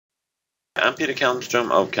I'm Peter Kalmstrom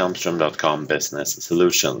of kalmstrom.com Business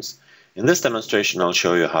Solutions. In this demonstration, I'll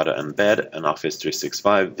show you how to embed an Office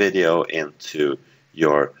 365 video into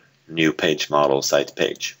your new page model site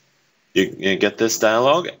page. You get this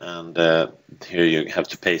dialog, and here you have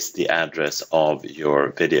to paste the address of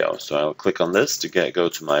your video. So I'll click on this to go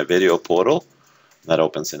to my video portal. That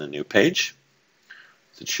opens in a new page.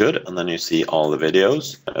 It should, and then you see all the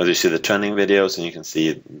videos. You see the trending videos, and you can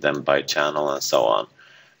see them by channel and so on.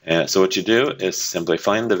 So what you do is simply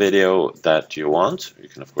find the video that you want. You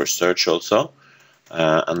can of course search also,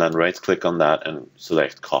 and then right click on that and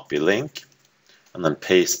select copy link, and then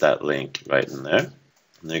paste that link right in there.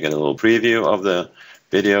 And you get a little preview of the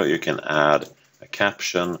video. You can add a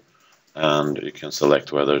caption, and you can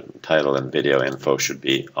select whether title and video info should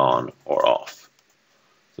be on or off.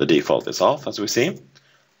 The default is off, as we see.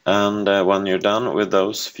 And when you're done with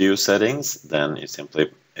those few settings, then you simply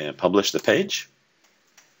publish the page.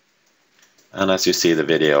 And as you see, the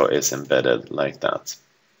video is embedded like that.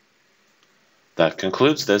 That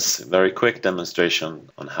concludes this very quick demonstration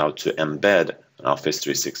on how to embed an Office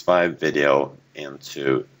 365 video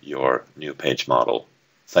into your new page model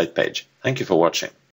site page. Thank you for watching.